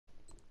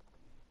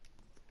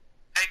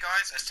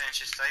guys, it's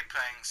DINNAGE today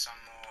playing some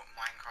more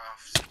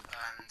Minecraft,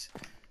 and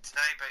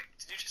today,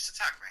 did you just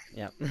attack me?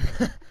 Yep.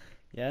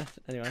 Yeah,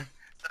 anyway.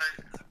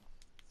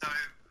 The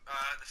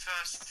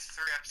first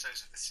 3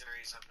 episodes of the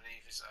series, I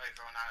believe, is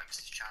over on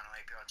Alex's channel,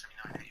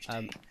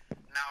 APR29HD.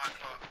 Now I've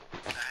got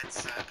a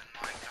headset and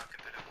mic, I could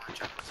put it on my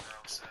channel as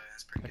well, so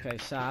it's pretty good. Okay,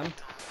 Sam.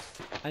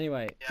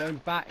 Anyway, yeah. Going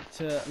back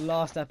to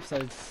last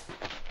episode's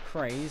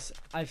craze,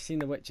 I've seen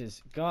the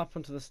witches. Go up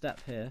onto the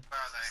step here. Where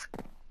are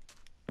they?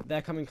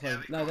 They're coming close.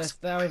 Yeah, No,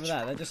 they're over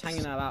there. They're just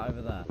hanging out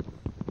over there.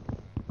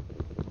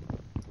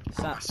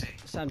 Sam, I see.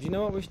 Sam, do you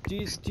know what we should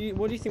do?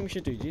 What do you think we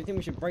should do? Do you think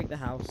we should break the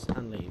house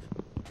and leave?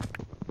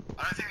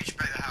 I don't think we should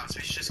break the house.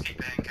 We should just keep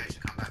it in case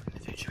we come back in the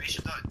future. We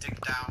should like dig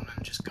down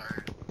and just go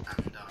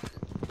and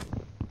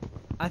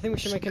I think we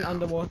should make an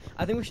underwater.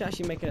 I think we should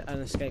actually make an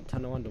escape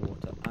tunnel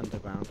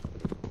underground.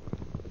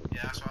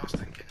 Yeah, that's what I was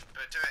thinking.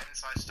 But do it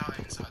inside. Start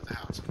inside the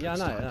house. Yeah, I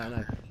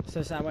know.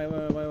 So Sam, wait,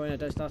 no,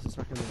 don't start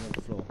smacking them on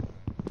the floor.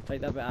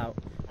 Take that bit out.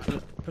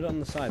 Put it on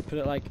the side. Put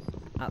it like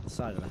at the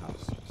side of the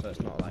house, so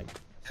it's not like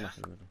smack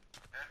in the middle.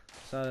 Yeah.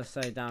 So let's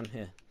say down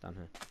here.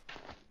 Actually,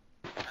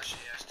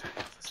 yeah, let's do it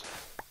the other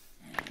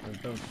side.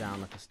 And build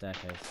down like a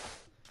staircase.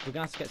 We're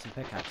gonna have to get some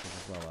pickaxes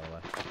as well, by the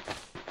way.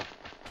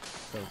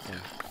 Build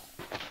some.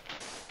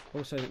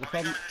 Also, the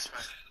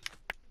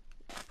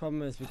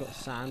problem is we've got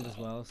sand as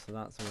well, so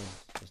that's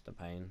always just a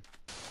pain.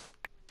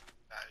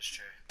 That is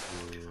true.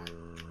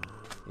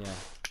 Yeah,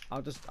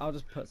 I'll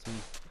just put some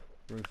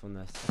roof on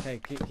this. Okay,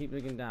 keep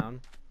digging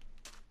down.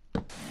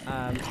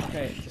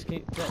 Okay, just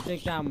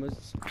dig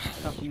downwards. A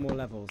couple more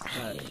levels.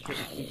 No,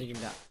 keep digging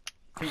down.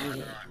 Keep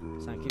digging.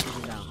 Sam, keep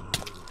digging down.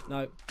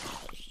 No.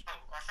 Oh,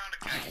 I found a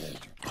cave.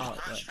 Oh,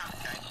 I just found a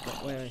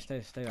cave.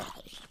 wait, stay up.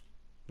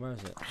 Where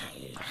is it?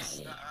 That's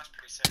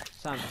pretty serious.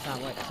 Sam,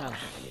 wait, Sam.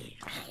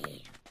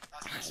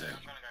 That's pretty serious.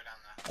 I'm gonna go down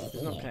there.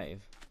 It's not a cave.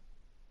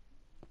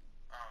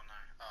 Oh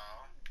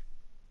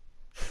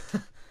no.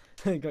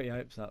 Oh. You got your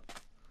hopes up.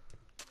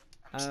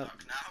 I'm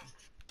stuck now.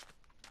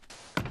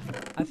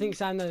 I think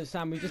Sam,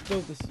 we just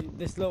built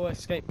this little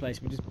escape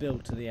place. We just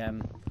built to the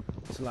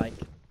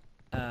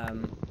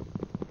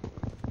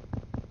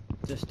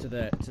just to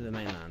the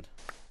mainland.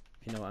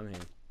 If you know what I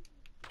mean.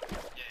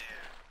 Yeah.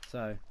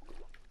 So,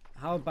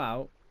 how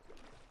about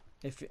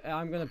if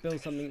I'm gonna build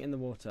something in the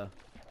water?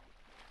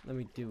 Let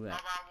me do it. How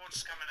about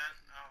water's coming in?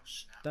 Oh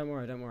snap. Don't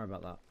worry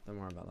about that.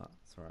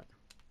 It's alright.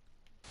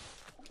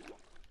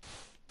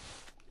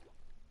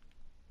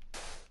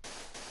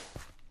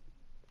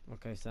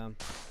 Okay, Sam.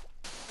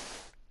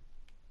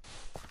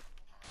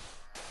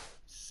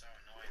 So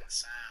annoying, the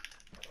sand.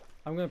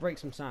 I'm gonna break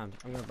some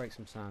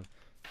sand.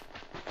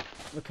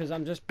 Because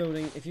I'm just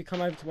building. If you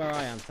come over to where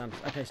I am, Sam.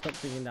 Okay, stop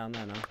digging down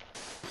there now.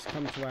 Just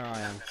come to where I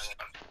am.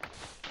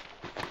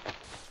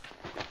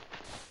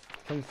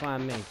 Come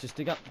find me. Just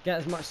dig up. Get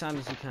as much sand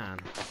as you can,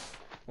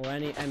 or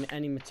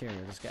any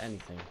material. Just get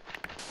anything.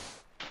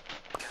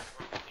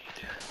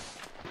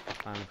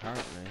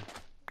 Currently.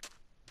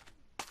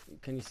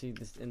 Can you see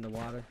this in the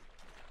water?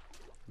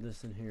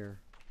 This in here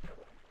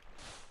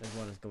is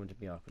what is going to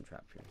be our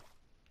contraption.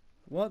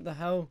 What the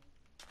hell?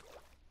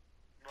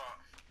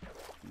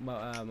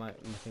 What? My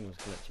thing was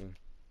glitching.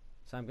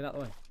 Sam, get out of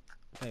the way.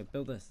 Okay,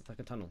 build this. It's like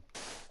a tunnel. I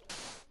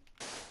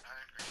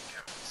don't really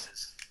get what this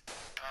is.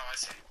 Oh, I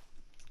see.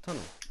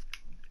 Tunnel.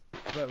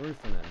 Put a roof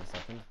on it in a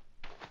second.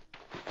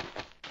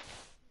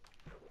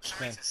 For some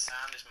reason,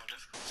 sand is more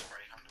difficult to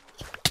break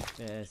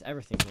underwater. Yeah, it's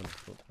everything's more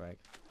difficult to break.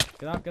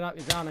 Get up, you're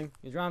drowning,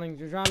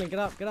 get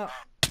up. I thought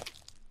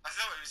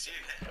it was you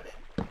hitting me.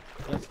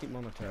 You have to keep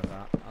monitor of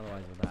that,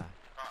 otherwise we're there.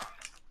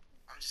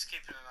 I'm just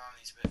keeping an eye on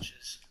these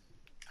bitches.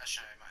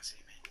 Actually, they might see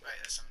me.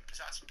 Wait, is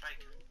that some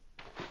bacon?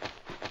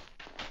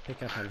 Pick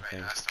up No,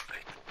 anything. wait, that's not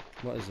bacon.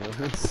 What is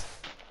yours?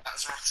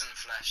 That's rotten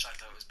flesh, I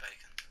thought it was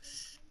bacon.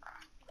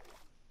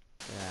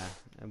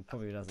 Yeah, it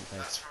probably doesn't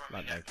taste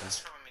like bacon.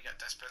 That's for when we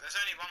get desperate. There's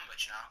only one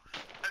witch now.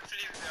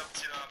 Hopefully we'll be able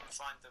to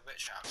find the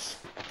witch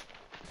house.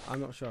 I'm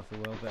not sure if we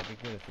will, but it'd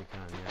be good if we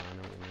can. Yeah, I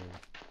know what you mean.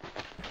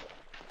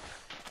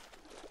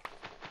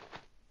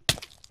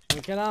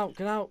 Well,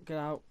 get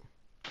out.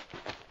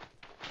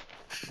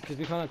 Because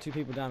we can't have 2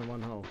 people down in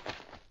one hole.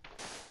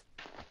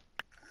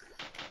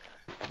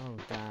 Oh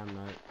damn,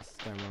 no, this is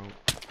going wrong.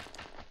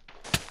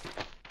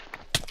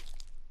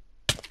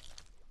 I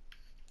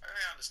don't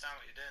really understand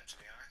what you're doing, to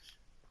be honest.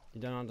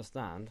 You don't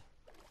understand?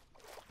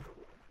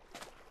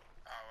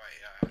 Oh wait,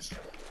 yeah, I see.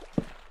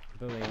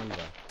 Building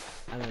under.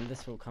 And then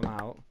this will come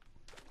out.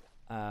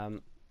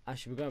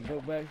 Actually, we're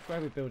going. Where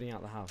are we building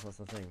out the house? That's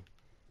the thing.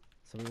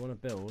 So we want to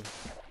build.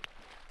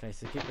 Okay,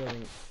 so keep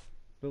building.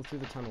 Build through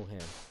the tunnel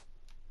here.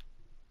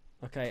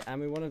 Okay,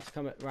 and we wanted to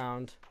come it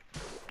round.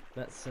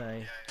 Let's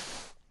say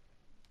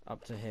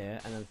up to here,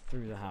 and then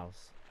through the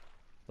house,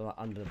 so like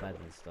under the bed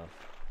and stuff.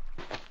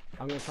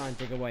 I'm gonna try and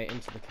dig away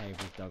into the cave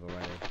we've dug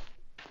already,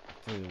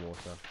 through the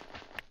water.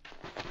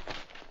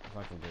 If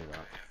I can do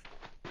that.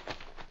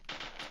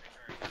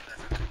 Very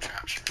clever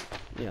contraption.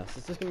 Yeah, so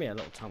it's just gonna be a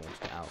little tunnel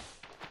to get out.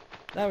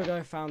 There we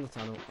go, found the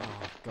tunnel.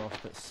 Oh gosh,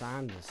 but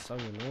sand is so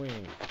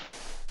annoying.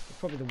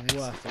 Probably the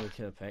worst thing we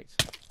could have picked.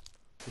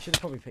 We should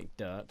have probably picked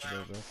dirt to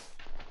build this.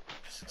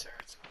 It's a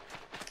turret.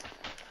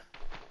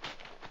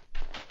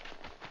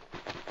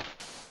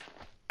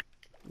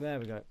 There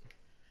we go.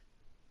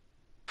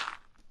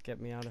 Get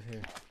me out of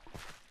here.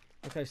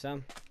 Okay,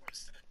 Sam.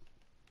 What's that?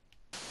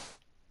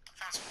 I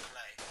found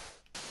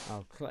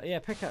some clay. Oh, yeah,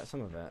 pick out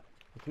some of it.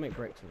 You can make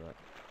bricks with it.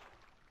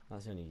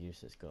 That's the only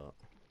use it's got.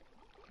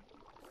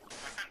 I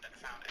found it.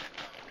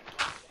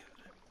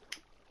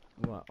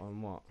 What?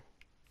 On what?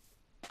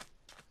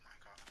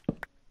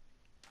 Minecraft.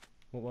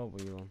 What world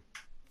were you on?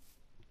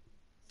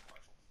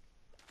 Survival.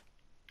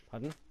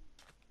 Pardon?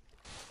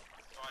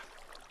 Survival.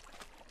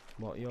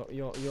 What?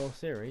 Your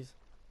series?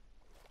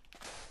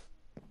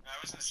 No,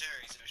 it wasn't a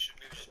series.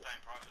 We were just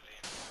playing privately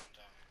and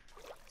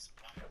what's the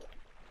plan?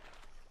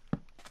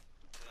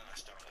 So then I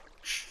started.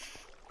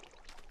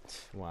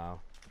 Wow.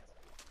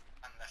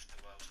 And left the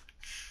world.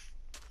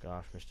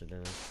 Gosh, Mr.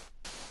 Dinner.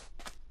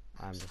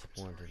 I'm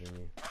disappointed in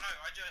you. Oh no,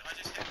 I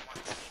just hit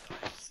one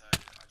guys, so I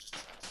just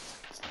decided to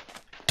take this.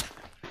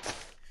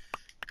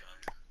 Go.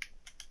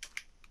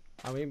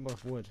 Oh, we need more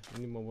wood.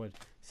 We need more wood.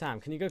 Sam,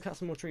 can you go cut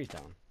some more trees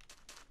down?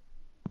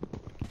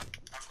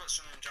 I've got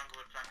some jungle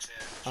wood planks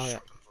here. Oh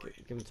yeah,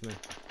 give them to me.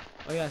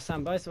 Oh yeah,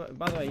 Sam. By the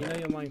way, you know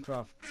your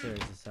Minecraft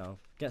series itself.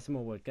 Get some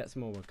more wood. Get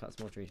some more wood. Cut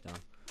some more trees down.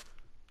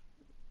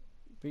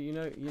 But you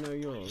know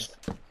yours.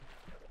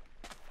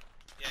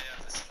 Yeah,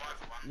 the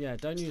survival one. Yeah,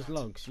 don't use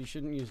logs. You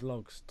shouldn't use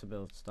logs to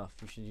build stuff.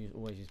 You should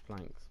always use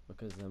planks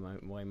because they're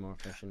way more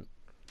efficient.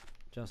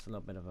 Just a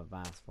little bit of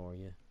advice for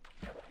you.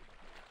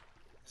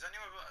 Is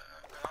anyone?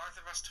 Are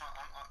either of us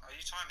are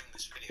you timing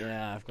this video?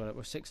 Yeah, I've got it.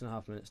 We're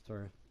 6.5 minutes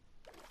through.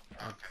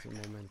 Okay. At the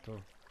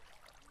momento.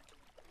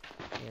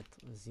 At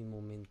the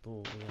momento,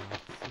 we are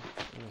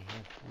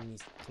 6.5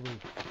 minutes through.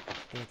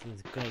 That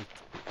is great.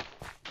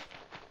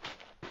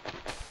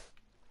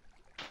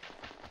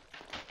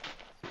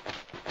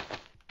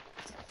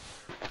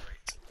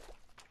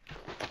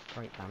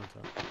 Great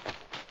banter.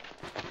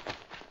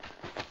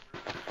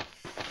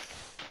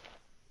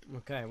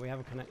 Okay, we have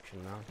a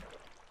connection now.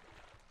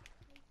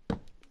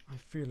 I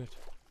feel it.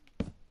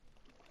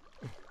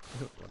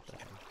 What the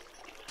hell?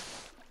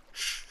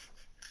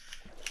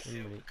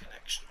 Feel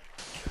connection.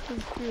 I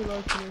feel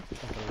our connection.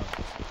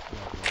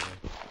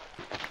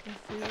 I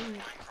feel it.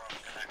 Minecraft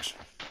connection.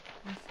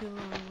 I feel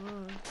our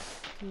love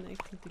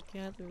connected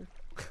together.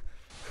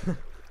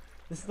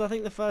 This is, I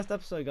think, the first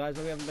episode, guys,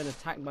 where we haven't been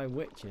attacked by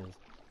witches.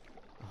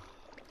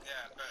 Yeah,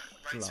 but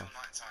wait till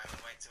night time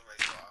and wait till they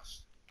got us.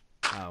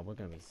 Oh, we're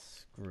gonna be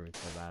screwed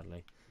so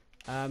badly.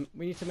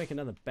 We need to make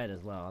another bed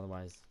as well,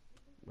 otherwise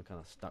we're kind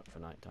of stuck for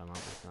night time, aren't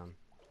we, Sam?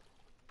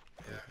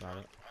 Yeah, About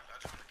it. I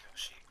don't want to kill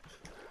sheep.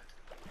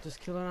 Just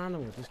kill an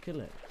animal. Just kill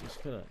it.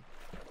 Just kill it.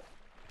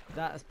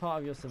 That is part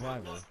of your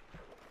survival.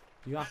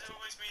 You have to.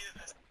 Always me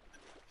that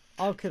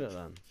I'll kill it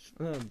then.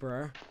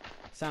 Bruh.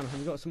 Sam, have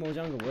you got some more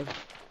jungle wood?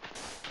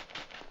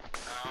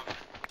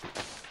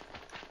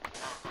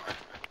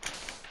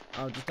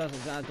 Oh, just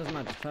doesn't matter.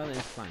 Just turn it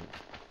into planks.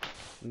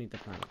 We need the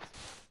planks.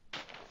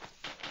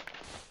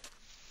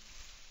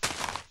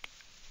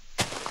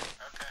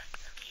 Okay,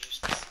 let me use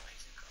this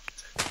amazing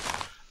crafting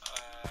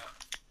table.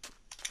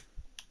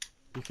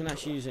 You can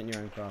actually use it in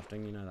your own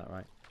crafting. You know that,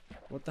 right?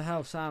 What the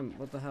hell, Sam?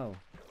 What the hell?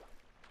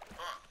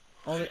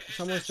 What? Oh,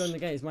 someone's joined the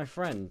game. It's my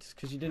friend.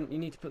 Because you didn't. You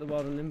need to put the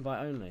world on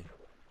invite only.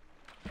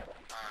 Okay.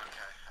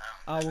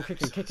 Oh, we'll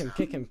kick him. Kick him.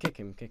 Kick him. Kick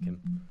him. Kick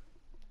him.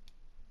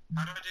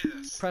 How do I do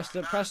this? Press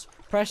the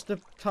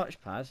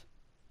touchpad.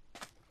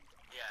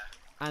 Yeah.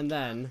 And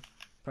then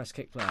press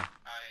kick player.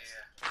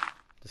 Yeah.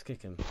 Just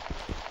kick him.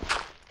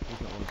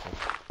 He's not wanted.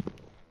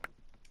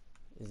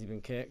 Has he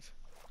been kicked?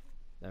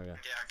 There we go.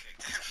 Yeah, I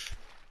kicked him.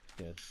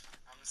 Good.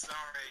 I'm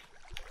sorry.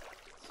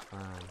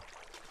 Fine.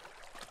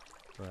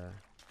 Bruh.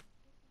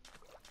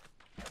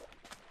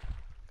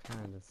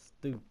 Kinda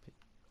stupid.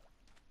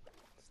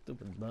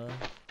 Stupid, bruh.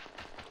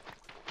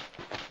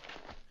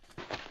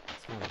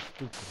 It's kinda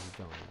stupid,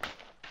 John.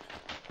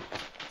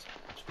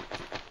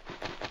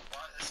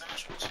 There's so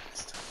much water in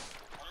this time.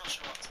 I'm not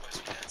sure what I'm supposed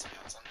to be there, to be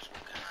honest. I'm just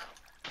walking around.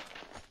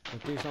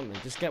 We'll do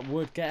something. Just get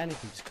wood, get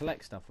anything. Just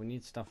collect stuff. We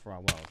need stuff for our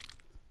world.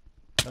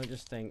 Don't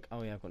just think,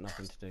 oh yeah, I've got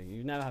nothing to do.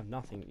 You never have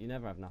nothing. You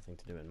never have nothing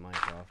to do in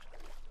Minecraft.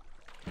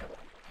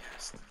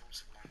 Yes, the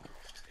rules of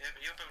Minecraft. Yeah,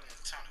 but you're building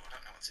a tunnel. I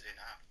don't know what to do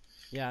now.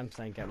 Yeah, I'm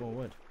saying get more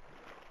wood.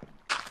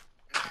 No,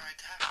 I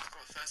have. I've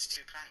got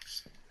 32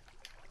 planks.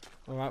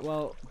 All right.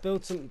 Well,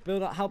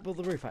 help build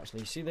the roof. Actually,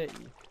 you see that?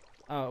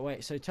 Oh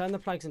wait. So turn the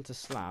planks into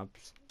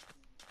slabs.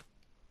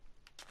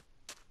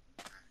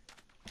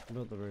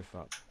 Build the roof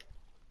up.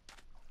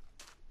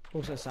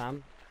 Also,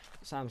 Sam,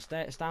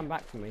 stand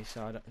back from me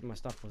so my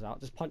stuff falls out.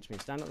 Just punch me.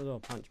 Stand at the door.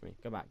 Punch me.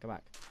 Go back. Go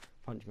back.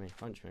 Punch me.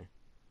 Punch me.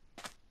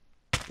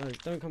 No,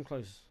 don't come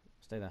close.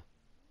 Stay there.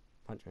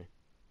 Punch me.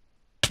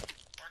 Why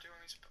do you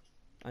want me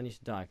to? I need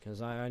to die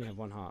because I only have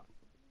one heart.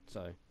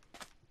 So. Right.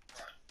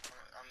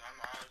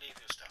 I'll leave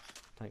your stuff.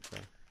 Thanks, bro.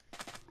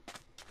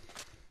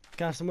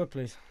 Can I have some wood,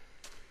 please?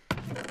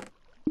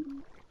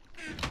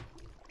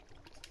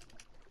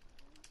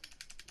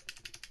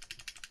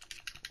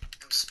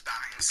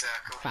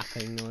 circle.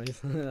 fapping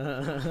noise.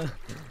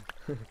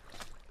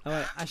 Oh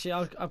wait, actually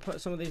I'll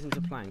put some of these into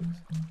planks,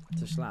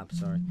 to slabs.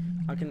 Sorry.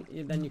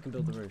 Then you can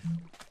build the roof.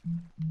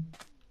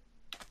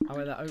 Oh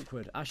wait, that oak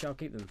wood. Actually I'll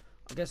keep them.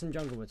 I'll get some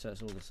jungle wood so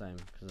it's all the same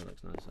because it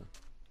looks nicer.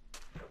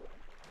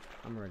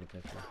 I'm really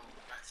picky. Oh,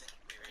 I think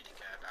we really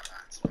care about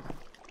that.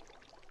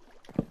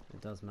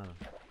 It does matter.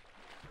 I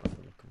have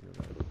to look at your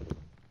road.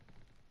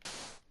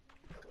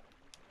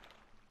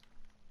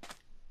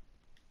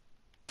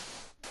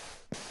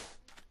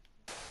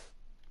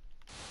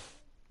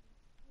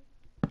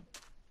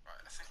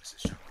 Right, I think this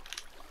is jungle.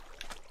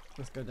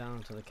 Let's go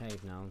down to the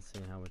cave now and see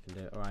how we can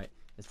do it. Alright,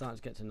 it's starting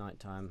to get to night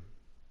time.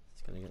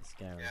 It's gonna get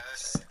scary. Yeah,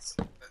 let's take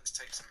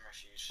some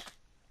refuge.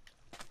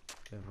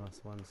 Give us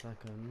 1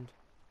 second.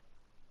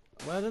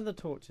 Where did the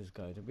torches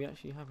go? Did we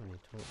actually have any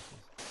torches?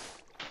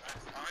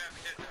 Oh yeah,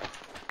 we did.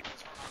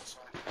 There's one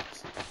outside.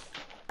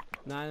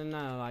 No,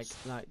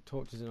 like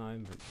torches in our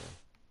inventory.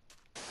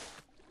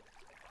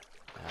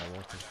 Yeah,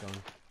 water's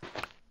gone. I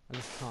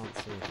just can't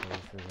see it all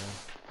through there.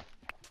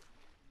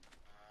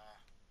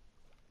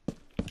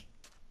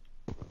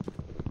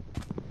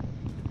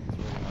 It's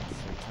really hard to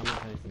see. Tell me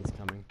if anything's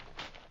coming.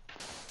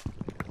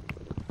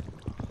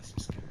 Oh, this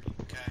is scary.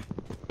 Okay.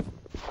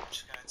 I'm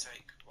just gonna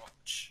take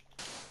watch.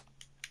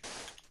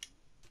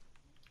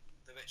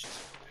 The witches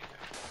will probably go.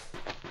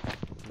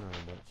 No,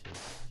 witches,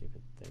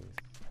 stupid things.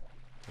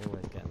 They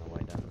always get in the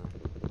way, don't they?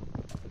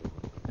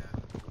 Yeah.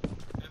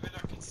 It'll be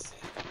lucky to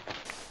see.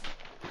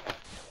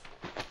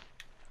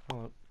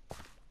 Hold on.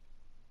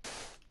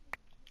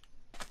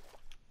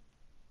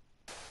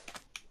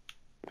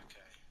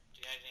 Okay. Do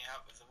you need any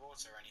help with the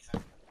water or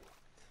anything?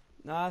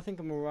 No, I think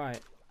I'm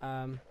alright.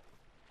 I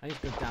need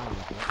to go down a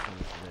little bit. That's what I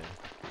need to do.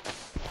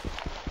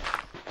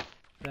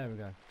 There we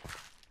go.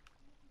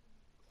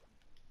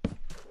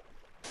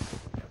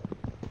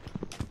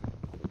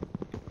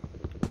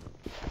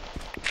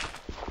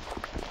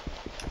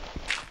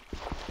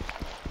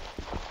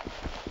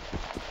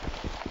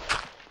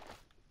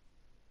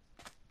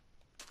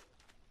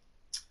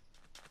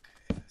 Okay,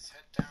 let's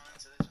head down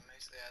into this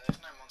amazing. Yeah,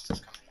 there's no monsters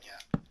coming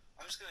yet.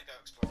 I'm just gonna go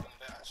exploring a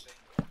bit actually.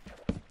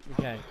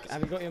 Okay,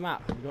 have you got your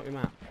map? Have you got your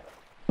map?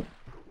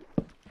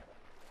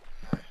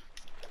 No.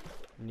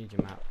 You need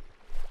your map.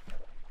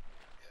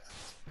 Yeah.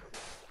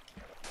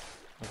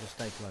 I'll just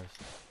stay close.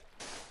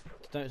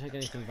 Don't take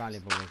anything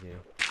valuable with you.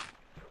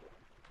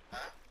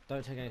 Huh?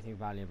 Don't take anything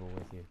valuable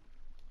with you.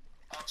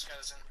 Oh,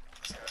 skeleton.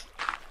 Let's go.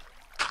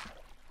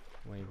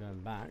 Where you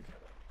going back? I'm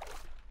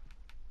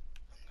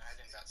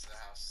heading back to the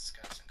house.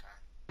 Skeleton can.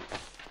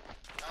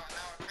 No, a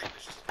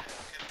creeper's just a bit of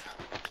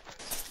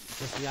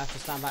Just you have to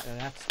stand back there.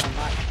 You have to stand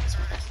back. It's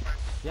already exploded.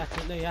 You have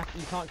to. No, you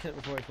can't kill it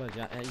before it explodes.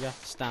 You have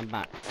to stand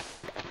back.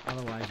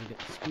 Otherwise, you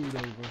get screwed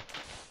over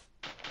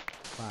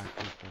by a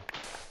creeper.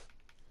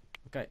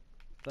 Okay,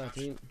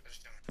 13.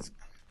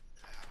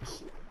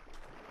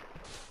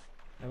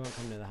 They won't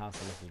come near the house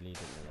unless you leave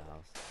it near the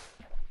house.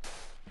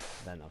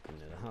 Then I'll come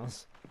near the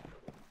house.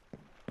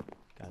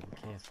 Gotta be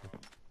careful.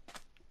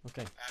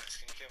 Okay, Alex,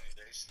 can you kill me,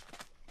 please?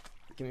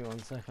 give me 1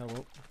 sec, I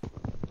will.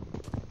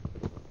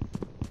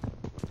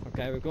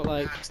 Okay, we've got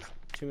like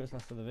 2 minutes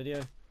left of the video.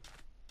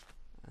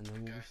 And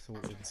then we'll be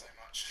sorted. So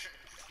much.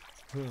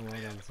 Oh,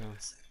 well done, Sam.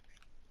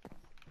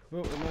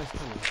 Well, a nice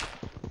tunnel.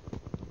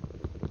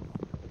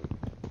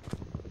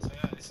 So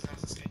yeah, this is how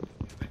to escape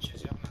from the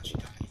witches. You haven't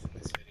actually done anything in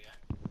this video.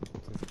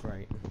 That's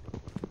great.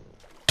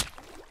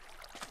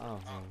 Oh,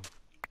 well.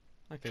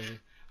 Okay.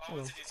 I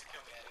wanted you to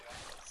kill me anyway,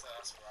 so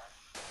that's alright.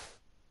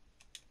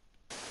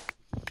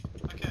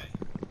 Okay,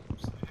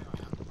 so here I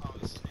am. Oh,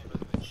 this is near where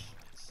the witch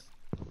is.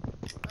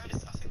 Where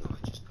is, I think the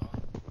witch is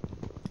gone.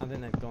 I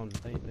think they've gone.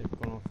 They've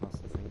gone off us,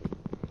 I think.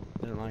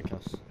 They don't like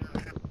us.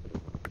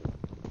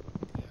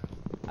 Yeah.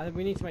 I think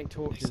we need to make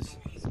torches.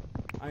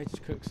 I need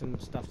to cook some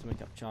stuff to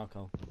make up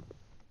charcoal.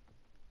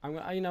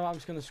 You know what, I'm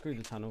just going to screw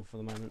the tunnel for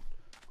the moment.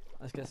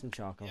 Let's get some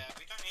charcoal. Yeah,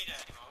 we don't need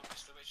it anymore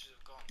because the witches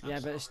have gone. Yeah,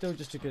 but it's still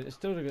just a good. It's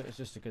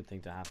just a good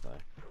thing to have, though.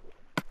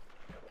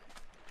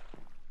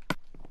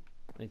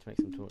 I need to make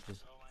some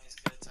torches. Always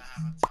good to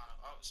have a tunnel.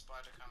 Oh,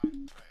 spider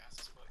coming. Great, that's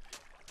a spider.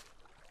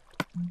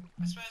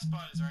 I swear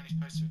spiders are only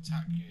supposed to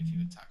attack you if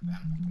you attack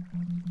them.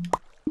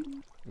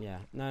 Yeah.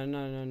 No.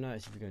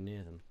 It's if you go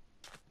near them.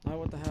 Oh,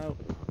 what the hell?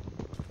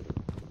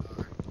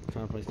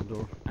 Trying to place the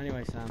door.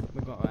 Anyway, Sam,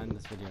 we've got to end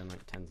this video in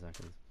like 10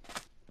 seconds.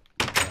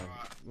 So,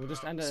 we'll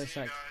just end it in a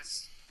sec.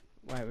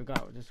 Wait,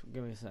 just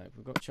give me a sec.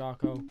 We've got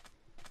charcoal.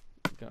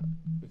 We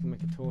can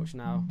make a torch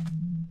now.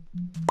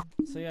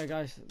 So yeah,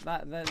 guys,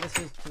 this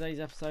is today's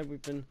episode.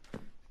 We've been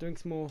doing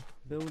some more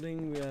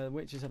building.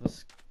 Witches have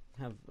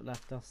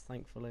left us,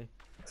 thankfully.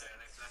 Yeah,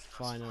 they've left us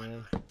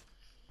Finally.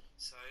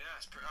 So yeah,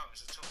 it's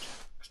a torch.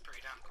 It's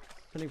pretty damn cool.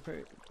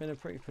 Been a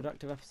pretty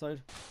productive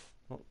episode.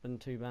 Not been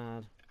too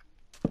bad,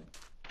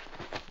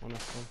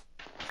 honestly.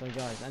 So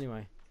guys,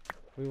 anyway,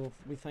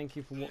 we thank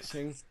you for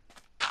watching.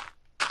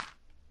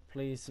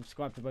 Please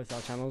subscribe to both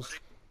our channels,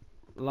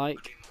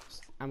 like,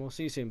 and we'll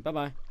see you soon. Bye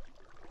bye.